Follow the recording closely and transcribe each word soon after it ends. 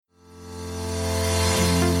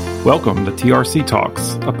Welcome to TRC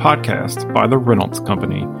Talks, a podcast by the Reynolds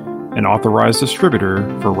Company, an authorized distributor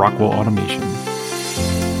for Rockwell Automation.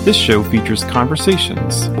 This show features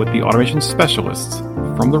conversations with the automation specialists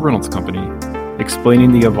from the Reynolds Company,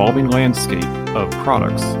 explaining the evolving landscape of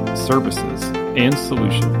products, services, and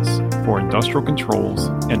solutions for industrial controls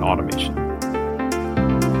and automation.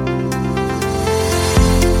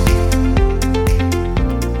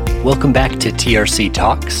 Welcome back to TRC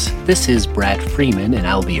Talks. This is Brad Freeman, and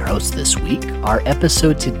I'll be your host this week. Our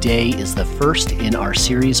episode today is the first in our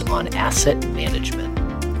series on asset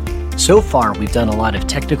management. So far, we've done a lot of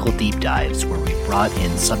technical deep dives where we've brought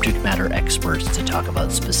in subject matter experts to talk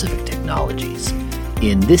about specific technologies.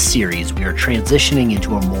 In this series, we are transitioning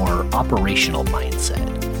into a more operational mindset.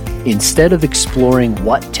 Instead of exploring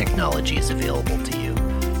what technology is available to you,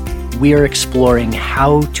 we are exploring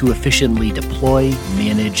how to efficiently deploy,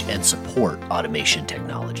 manage, and support automation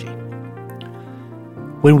technology.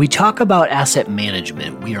 When we talk about asset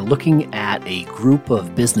management, we are looking at a group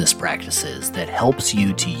of business practices that helps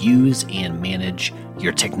you to use and manage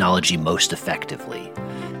your technology most effectively.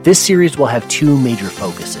 This series will have two major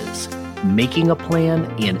focuses: making a plan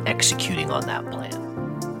and executing on that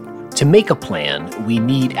plan. To make a plan, we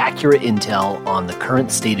need accurate intel on the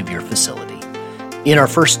current state of your facility. In our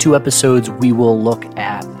first two episodes, we will look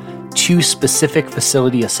at two specific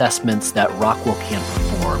facility assessments that Rockwell can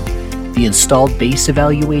perform: the installed base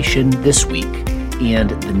evaluation this week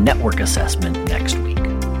and the network assessment next week.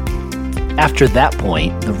 After that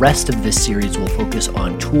point, the rest of this series will focus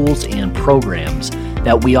on tools and programs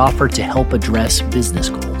that we offer to help address business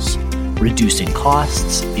goals, reducing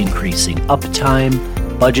costs, increasing uptime,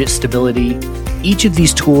 budget stability. Each of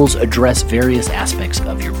these tools address various aspects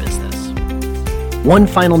of your business. One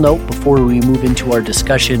final note before we move into our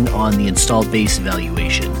discussion on the installed base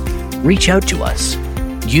evaluation: reach out to us.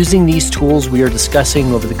 Using these tools we are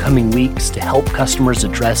discussing over the coming weeks to help customers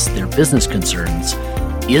address their business concerns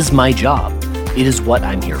is my job. It is what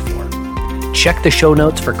I'm here for. Check the show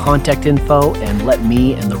notes for contact info and let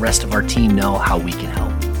me and the rest of our team know how we can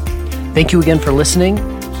help. Thank you again for listening.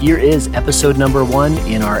 Here is episode number 1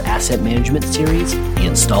 in our asset management series, the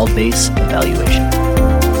installed base evaluation.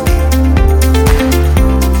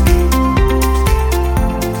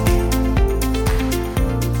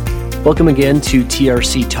 Welcome again to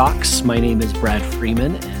TRC Talks. My name is Brad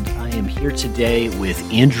Freeman, and I am here today with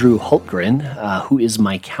Andrew Hultgren, who is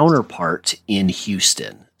my counterpart in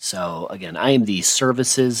Houston. So again, I am the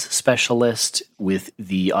services specialist with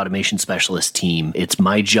the automation specialist team. It's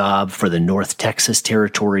my job for the North Texas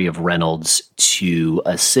territory of Reynolds to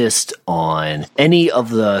assist on any of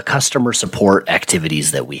the customer support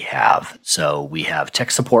activities that we have. So we have tech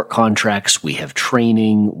support contracts, we have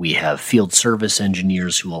training, we have field service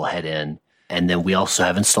engineers who will head in. And then we also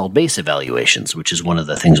have installed base evaluations, which is one of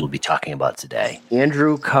the things we'll be talking about today.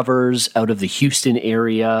 Andrew covers out of the Houston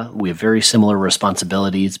area. We have very similar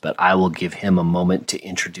responsibilities, but I will give him a moment to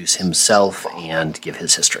introduce himself and give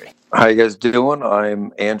his history. How you guys doing?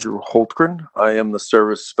 I'm Andrew Hultgren. I am the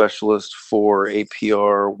service specialist for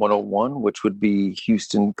APR 101, which would be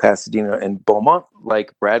Houston, Pasadena, and Beaumont.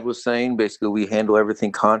 Like Brad was saying, basically we handle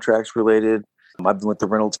everything contracts related. I've been with the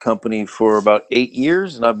Reynolds Company for about 8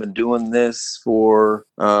 years, and I've been doing this for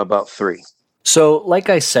about 3. So, like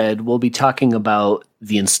I said, we'll be talking about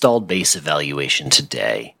the installed base evaluation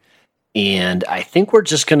today. And I think we're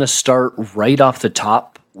just going to start right off the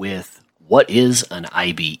top with what is an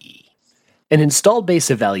IBE. An installed base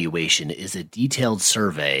evaluation is a detailed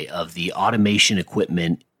survey of the automation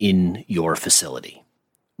equipment in your facility.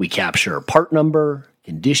 We capture part number,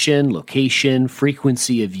 condition, location,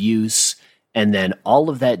 frequency of use, and then all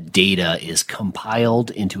of that data is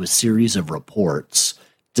compiled into a series of reports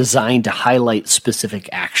designed to highlight specific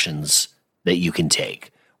actions that you can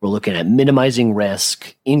take. We're looking at minimizing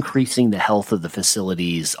risk, increasing the health of the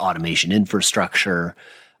facility's automation infrastructure,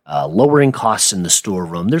 lowering costs in the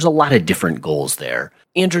storeroom. There's a lot of different goals there.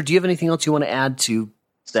 Andrew, do you have anything else you want to add to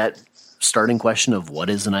that starting question of what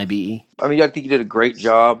is an IBE? I mean, I think you did a great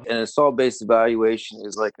job. An installed-based evaluation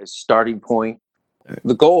is like a starting point.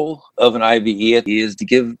 The goal of an IBE is to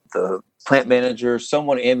give the plant manager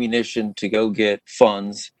someone ammunition to go get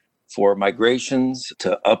funds for migrations,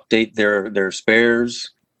 to update their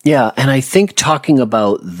spares. Yeah, and I think talking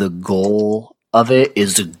about the goal of it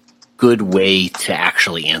is a good way to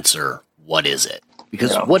actually answer what is it.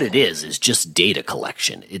 Because what it is just data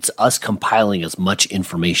collection. It's us compiling as much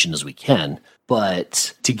information as we can,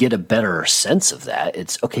 But to get a better sense of that,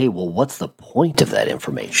 it's okay, well, what's the point of that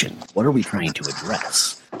information? What are we trying to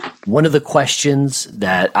address? One of the questions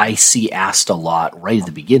that I see asked a lot right at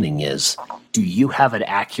the beginning is, do you have an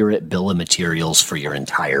accurate bill of materials for your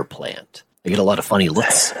entire plant? I get a lot of funny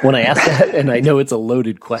looks when I ask that, and I know it's a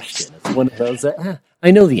loaded question. It's one of those that,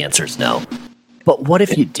 I know the answer is no. But what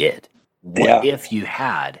if you did? What if you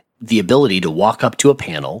had the ability to walk up to a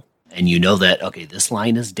panel and you know that, okay, this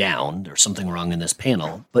line is down, there's something wrong in this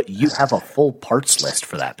panel, but you have a full parts list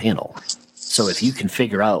for that panel. So if you can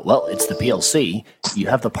figure out, well, it's the PLC, you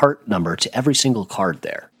have the part number to every single card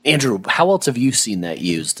there. Andrew, how else have you seen that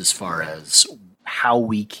used as far as how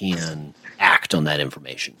we can act on that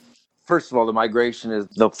information? First of all, the migration is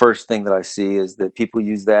the first thing that I see is that people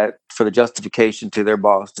use that for the justification to their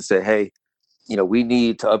boss to say, hey, we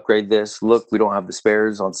need to upgrade this. Look, we don't have the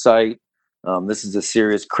spares on site. This is a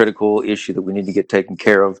serious critical issue that we need to get taken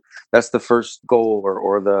care of. That's the first goal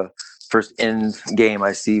or the first end game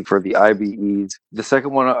I see for the IBEs. The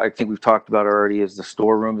second one I think we've talked about already is the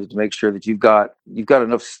storeroom, is to make sure that you've got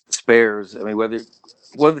enough spares. I mean,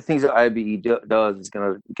 one of the things that IBE does is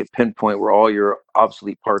going to get pinpoint where all your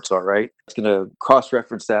obsolete parts are, right? It's going to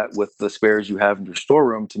cross-reference that with the spares you have in your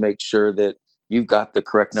storeroom to make sure that you've got the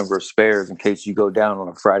correct number of spares in case you go down on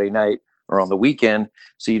a Friday night or on the weekend,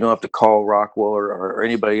 so you don't have to call Rockwell or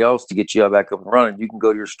anybody else to get you back up and running. You can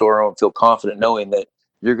go to your storeroom and feel confident knowing that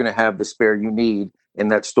you're going to have the spare you need in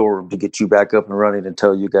that storeroom to get you back up and running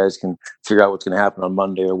until you guys can figure out what's going to happen on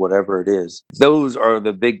Monday or whatever it is. Those are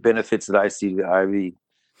the big benefits that I see with IBE.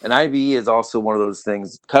 And IBE is also one of those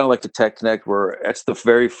things, kind of like the Tech Connect, where that's the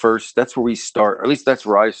very first, that's where we start, or at least that's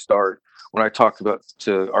where I start when I talk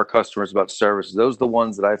to our customers about services. Those are the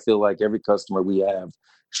ones that I feel like every customer we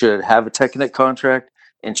should have a Tech Connect contract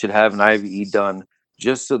and should have an IBE done,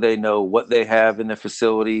 just so they know what they have in their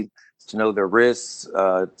facility, to know their risks,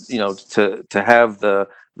 to have the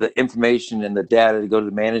information and the data to go to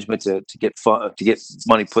the management to get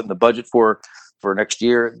money put in the budget for next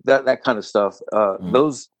year, that kind of stuff.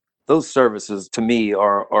 Those services to me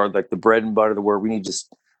are like the bread and butter, where we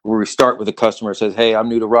start with the customer says, hey, I'm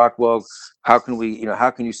new to Rockwell. How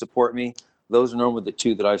can you support me? Those are normally the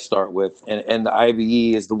two that I start with. And the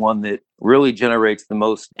IBE is the one that really generates the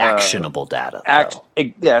most actionable data.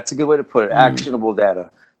 It's a good way to put it. Actionable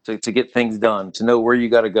data to get things done, to know where you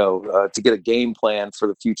got to go, to get a game plan for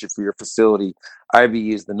the future for your facility.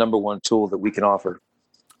 IBE is the number one tool that we can offer.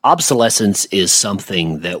 Obsolescence is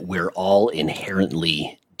something that we're all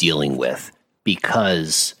inherently dealing with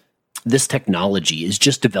because this technology is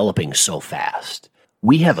just developing so fast.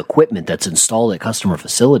 We have equipment that's installed at customer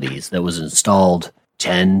facilities that was installed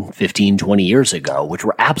 10, 15, 20 years ago, which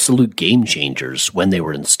were absolute game changers when they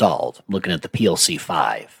were installed. I'm looking at the PLC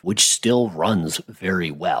 5, which still runs very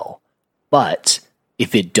well. But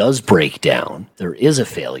if it does break down, there is a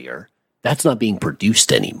failure, that's not being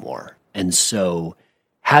produced anymore. And so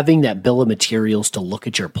having that bill of materials to look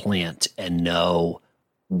at your plant and know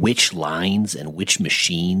which lines and which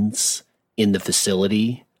machines in the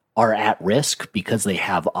facility are at risk because they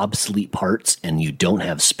have obsolete parts and you don't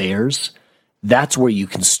have spares, that's where you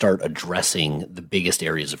can start addressing the biggest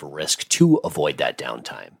areas of risk to avoid that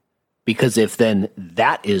downtime. Because if then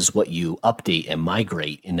that is what you update and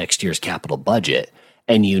migrate in next year's capital budget,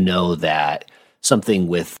 and you know that something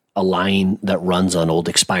with a line that runs on old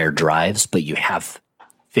expired drives, but you have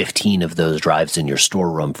 15 of those drives in your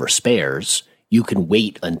storeroom for spares, you can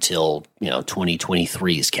wait until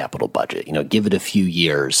 2023's capital budget. Give it a few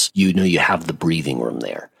years. You have the breathing room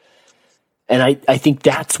there. And I think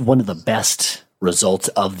that's one of the best results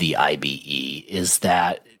of the IBE is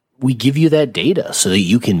that we give you that data so that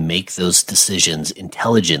you can make those decisions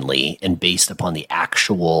intelligently and based upon the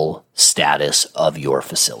actual status of your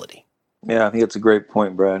facility. Yeah, I think it's a great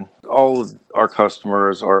point, Brad. All of our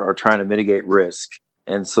customers are trying to mitigate risk.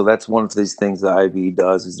 And so that's one of these things that IBE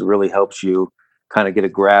does, is it really helps you kind of get a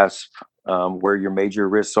grasp where your major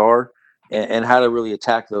risks are and how to really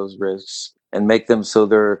attack those risks and make them so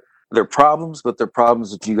they're problems, but they're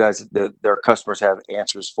problems that you guys, their customers have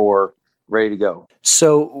answers for, ready to go.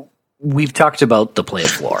 So we've talked about the plant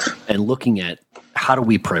floor and looking at how do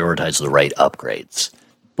we prioritize the right upgrades.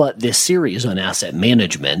 But this series on asset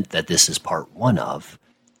management that this is part one of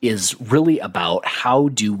is really about how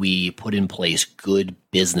do we put in place good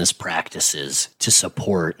business practices to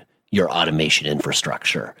support your automation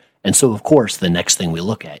infrastructure. And so, of course, the next thing we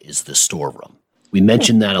look at is the storeroom. We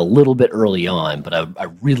mentioned that a little bit early on, but I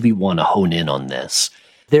really want to hone in on this.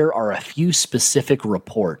 There are a few specific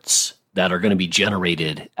reports that are going to be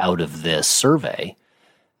generated out of this survey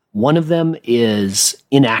One of them is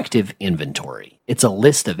inactive inventory. It's a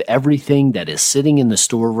list of everything that is sitting in the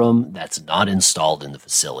storeroom that's not installed in the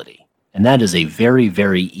facility. And that is a very,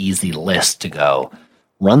 very easy list to go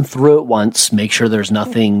run through it once, make sure there's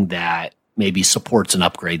nothing that maybe supports an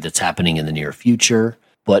upgrade that's happening in the near future.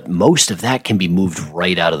 But most of that can be moved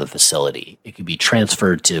right out of the facility. It can be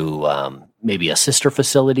transferred to maybe a sister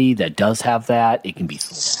facility that does have that. It can be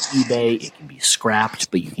sold on eBay. It can be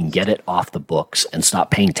scrapped, but you can get it off the books and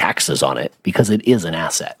stop paying taxes on it because it is an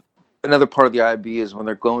asset. Another part of the IB is when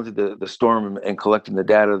they're going to the storm and collecting the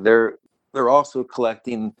data, they're also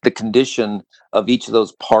collecting the condition of each of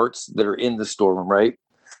those parts that are in the storeroom, right?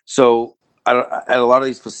 So at a lot of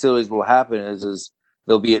these facilities, what will happen is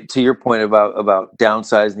there'll be, to your point about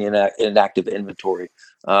downsizing the inactive inventory.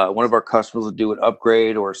 One of our customers will do an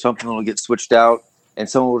upgrade or something will get switched out, and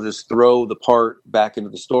someone will just throw the part back into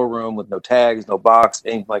the storeroom with no tags, no box,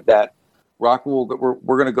 anything like that. Rockwell,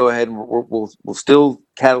 we're going to go ahead and we'll still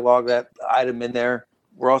catalog that item in there.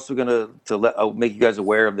 We're also going to make you guys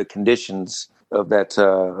aware of the conditions of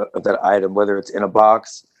that item, whether it's in a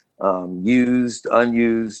box, used,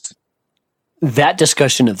 unused. That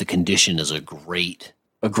discussion of the condition is a great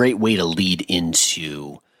way to lead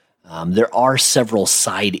into. There are several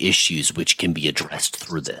side issues which can be addressed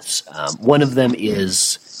through this. One of them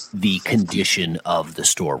is the condition of the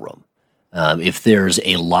storeroom. If there's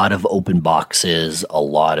a lot of open boxes, a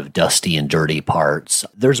lot of dusty and dirty parts,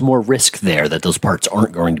 there's more risk there that those parts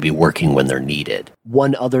aren't going to be working when they're needed.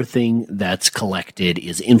 One other thing that's collected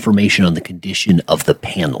is information on the condition of the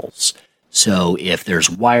panels. So if there's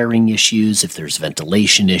wiring issues, if there's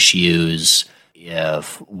ventilation issues,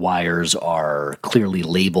 if wires are clearly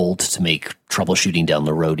labeled to make troubleshooting down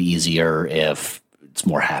the road easier, if it's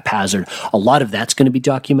more haphazard, a lot of that's going to be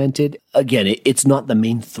documented. Again, it's not the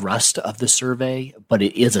main thrust of the survey, but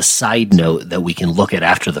it is a side note that we can look at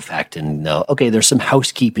after the fact and know, okay, there's some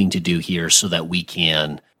housekeeping to do here so that we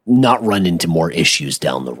can not run into more issues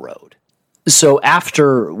down the road. So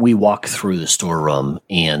after we walk through the storeroom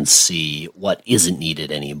and see what isn't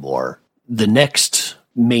needed anymore, the next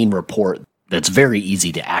main report that's very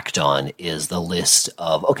easy to act on is the list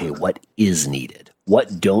of, okay, what is needed?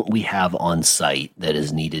 What don't we have on site that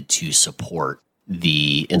is needed to support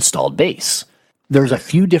the installed base? There's a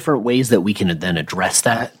few different ways that we can then address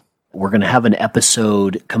that. We're going to have an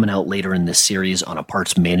episode coming out later in this series on a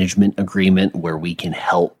parts management agreement where we can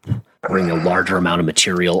help bring a larger amount of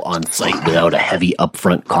material on site without a heavy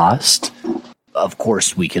upfront cost. Of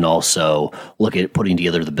course, we can also look at putting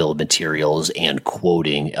together the bill of materials and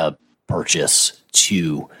quoting a purchase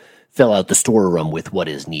to fill out the storeroom with what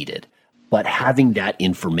is needed. But having that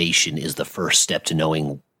information is the first step to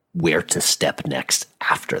knowing where to step next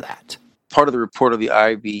after that. Part of the report of the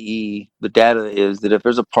IBE, the data is that if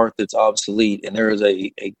there's a part that's obsolete and there is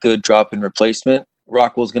a good drop-in replacement,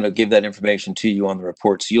 Rockwell's going to give that information to you on the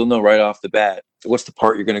report. So you'll know right off the bat what's the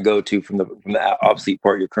part you're going to go to from the obsolete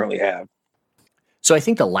part you currently have. So I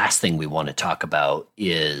think the last thing we want to talk about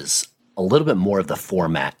is a little bit more of the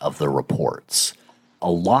format of the reports. A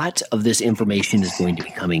lot of this information is going to be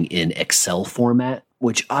coming in Excel format,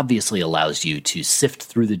 which obviously allows you to sift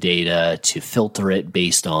through the data, to filter it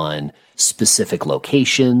based on specific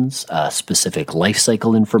locations, specific life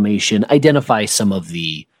cycle information, identify some of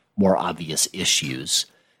the more obvious issues.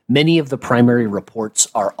 Many of the primary reports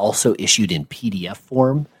are also issued in PDF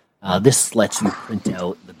form. This lets you print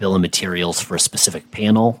out the bill of materials for a specific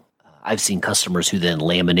panel. I've seen customers who then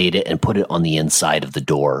laminate it and put it on the inside of the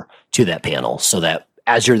door to that panel so that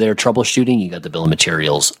as you're there troubleshooting, you got the bill of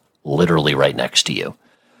materials literally right next to you.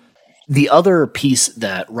 The other piece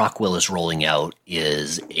that Rockwell is rolling out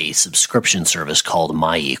is a subscription service called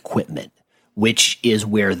My Equipment, which is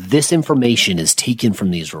where this information is taken from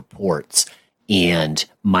these reports and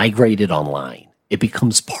migrated online. It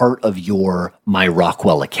becomes part of your My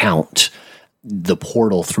Rockwell account, the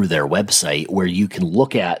portal through their website, where you can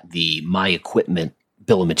look at the My Equipment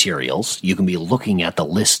bill of materials. You can be looking at the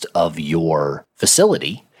list of your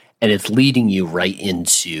facility, and it's leading you right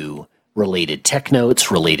into related tech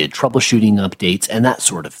notes, related troubleshooting updates, and that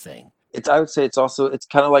sort of thing. I would say it's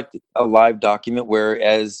kind of like a live document where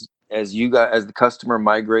as the customer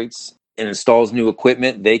migrates and installs new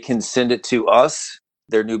equipment, they can send it to us,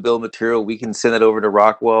 their new bill of material. We can send it over to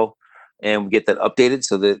Rockwell and we get that updated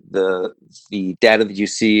so that the data that you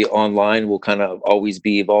see online will kind of always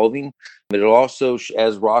be evolving. But it'll also,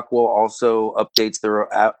 as Rockwell also updates their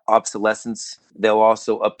obsolescence, they'll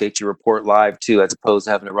also update your report live too, as opposed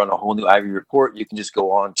to having to run a whole new IB report. You can just go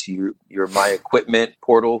on to your My Equipment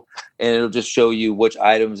portal and it'll just show you which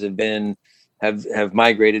items have been have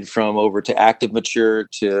migrated from over to active mature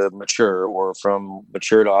to mature, or from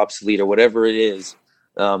mature to obsolete, or whatever it is.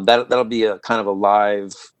 That'll be a kind of a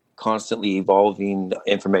live, constantly evolving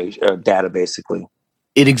information data, basically.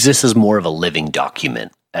 It exists as more of a living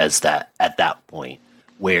document at that point,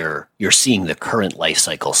 where you're seeing the current life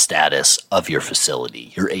cycle status of your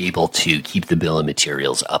facility. You're able to keep the bill of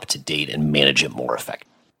materials up to date and manage it more effectively.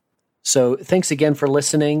 So thanks again for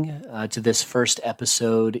listening to this first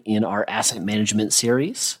episode in our asset management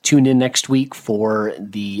series. Tune in next week for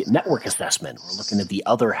the network assessment. We're looking at the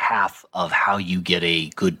other half of how you get a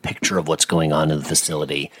good picture of what's going on in the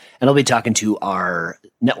facility. And I'll be talking to our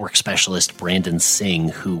network specialist, Brandon Singh,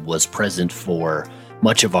 who was present for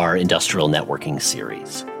much of our industrial networking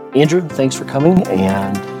series. Andrew, thanks for coming,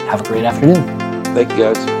 and have a great afternoon. Thank you,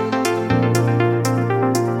 guys.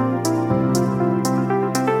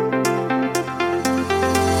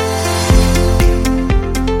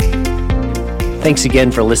 Thanks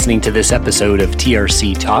again for listening to this episode of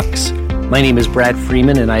TRC Talks. My name is Brad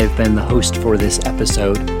Freeman, and I have been the host for this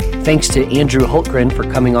episode. Thanks to Andrew Hultgren for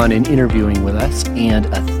coming on and interviewing with us, and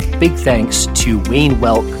a big thanks to Wayne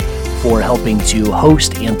Welk for helping to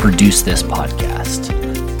host and produce this podcast.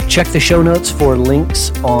 Check the show notes for links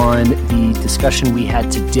on the discussion we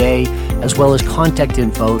had today, as well as contact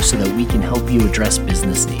info so that we can help you address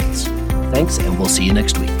business needs. Thanks, and we'll see you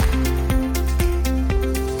next week.